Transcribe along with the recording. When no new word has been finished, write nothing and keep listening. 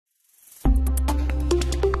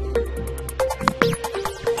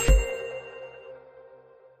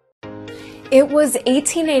It was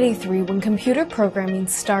 1883 when computer programming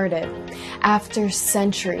started. After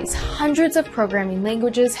centuries, hundreds of programming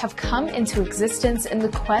languages have come into existence in the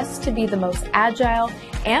quest to be the most agile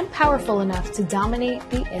and powerful enough to dominate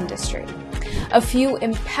the industry. A few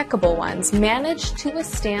impeccable ones managed to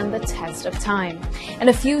withstand the test of time, and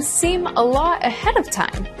a few seem a lot ahead of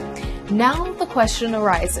time. Now the question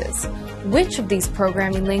arises, which of these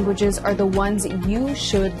programming languages are the ones you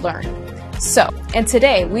should learn? And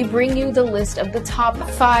today we bring you the list of the top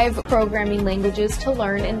 5 programming languages to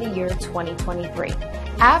learn in the year 2023.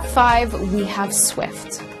 At 5, we have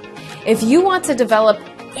Swift. If you want to develop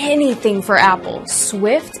anything for Apple,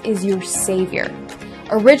 Swift is your savior.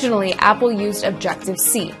 Originally, Apple used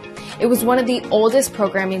Objective-C. It was one of the oldest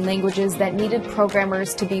programming languages that needed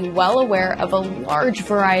programmers to be well aware of a large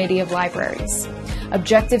variety of libraries.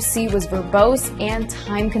 Objective-C was verbose and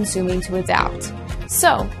time-consuming to adapt.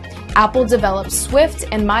 So, Apple developed Swift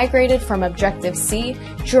and migrated from Objective-C,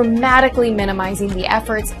 dramatically minimizing the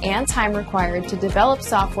efforts and time required to develop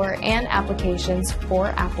software and applications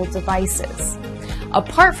for Apple devices.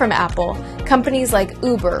 Apart from Apple, companies like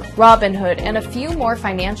Uber, Robinhood, and a few more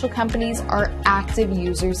financial companies are active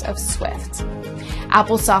users of Swift.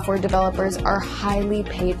 Apple software developers are highly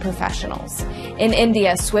paid professionals. In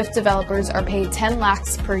India, Swift developers are paid 10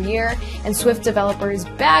 lakhs per year, and Swift developers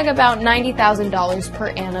bag about $90,000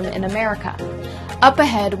 per annum in America. Up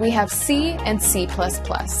ahead, we have C and C++,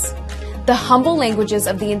 the humble languages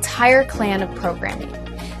of the entire clan of programming.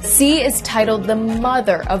 C is titled the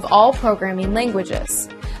mother of all programming languages.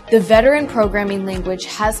 The veteran programming language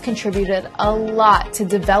has contributed a lot to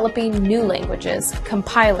developing new languages,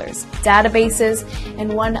 compilers, databases,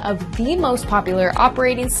 and one of the most popular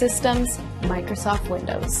operating systems, Microsoft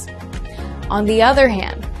Windows. On the other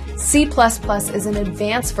hand, C++ is an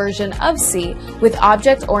advanced version of C with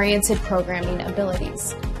object-oriented programming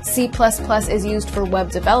abilities. C++ is used for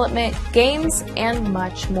web development, games, and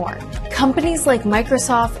much more. Companies like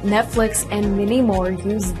Microsoft, Netflix, and many more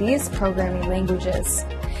use these programming languages.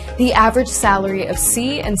 The average salary of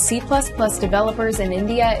C and C++ developers in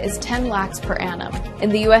India is 10 lakhs per annum. In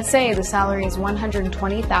the USA, the salary is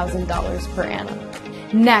 $120,000 per annum.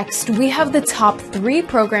 Next, we have the top 3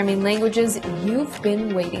 programming languages you've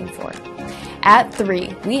been waiting for. At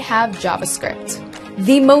 3, we have JavaScript,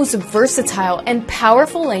 the most versatile and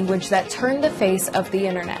powerful language that turned the face of the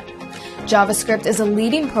internet. JavaScript is a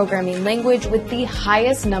leading programming language with the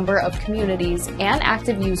highest number of communities and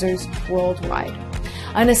active users worldwide.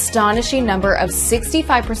 An astonishing number of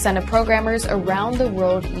 65% of programmers around the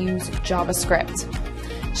world use JavaScript.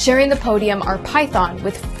 Sharing the podium are Python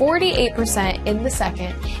with 48% in the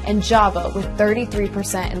second and Java with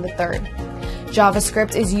 33% in the third.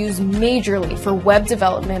 JavaScript is used majorly for web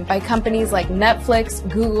development by companies like Netflix,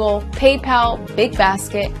 Google, PayPal,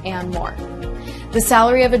 BigBasket, and more. The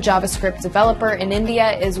salary of a JavaScript developer in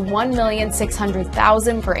India is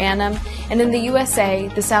 $1,600,000 per annum, and in the USA,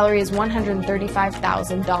 the salary is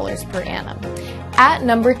 $135,000 per annum. At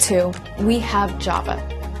number 2, we have Java.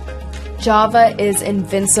 Java is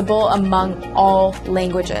invincible among all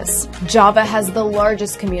languages. Java has the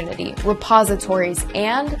largest community, repositories,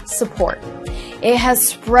 and support. It has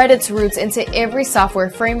spread its roots into every software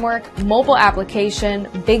framework, mobile application,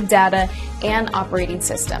 big data, and operating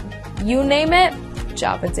system. You name it,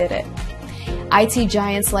 Java did it. IT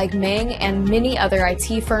giants like Ming and many other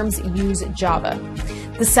IT firms use Java.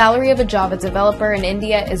 The salary of a Java developer in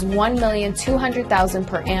India is $1,200,000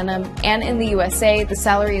 per annum, and in the USA, the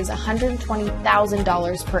salary is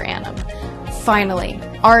 $120,000 per annum. Finally,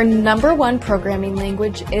 our number 1 programming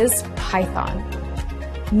language is Python.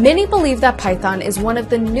 Many believe that Python is one of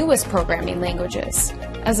the newest programming languages.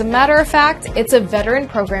 As a matter of fact, it's a veteran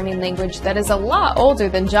programming language that is a lot older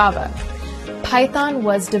than Java. Python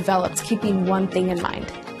was developed keeping one thing in mind: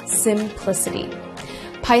 simplicity.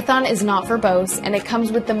 Python is not verbose, and it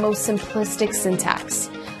comes with the most simplistic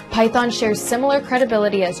syntax. Python shares similar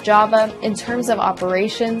credibility as Java in terms of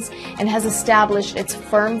operations and has established its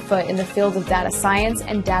firm foot in the field of data science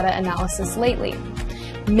and data analysis lately.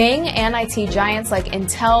 Ming and IT giants like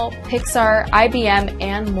Intel, Pixar, IBM,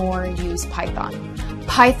 and more use Python.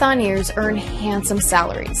 Pythoneers earn handsome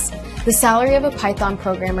salaries. The salary of a Python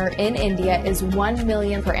programmer in India is $1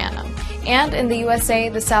 million per annum, and in the USA,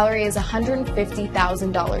 the salary is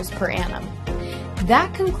 $150,000 per annum.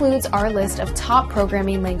 That concludes our list of top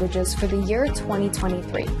programming languages for the year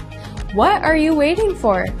 2023. What are you waiting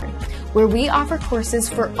for? Where we offer courses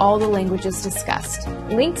for all the languages discussed.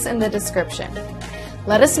 Links in the description.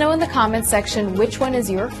 Let us know in the comments section which one is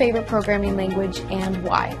your favorite programming language and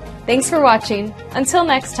why. Thanks for watching. Until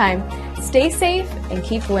next time, stay safe and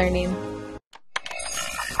keep learning.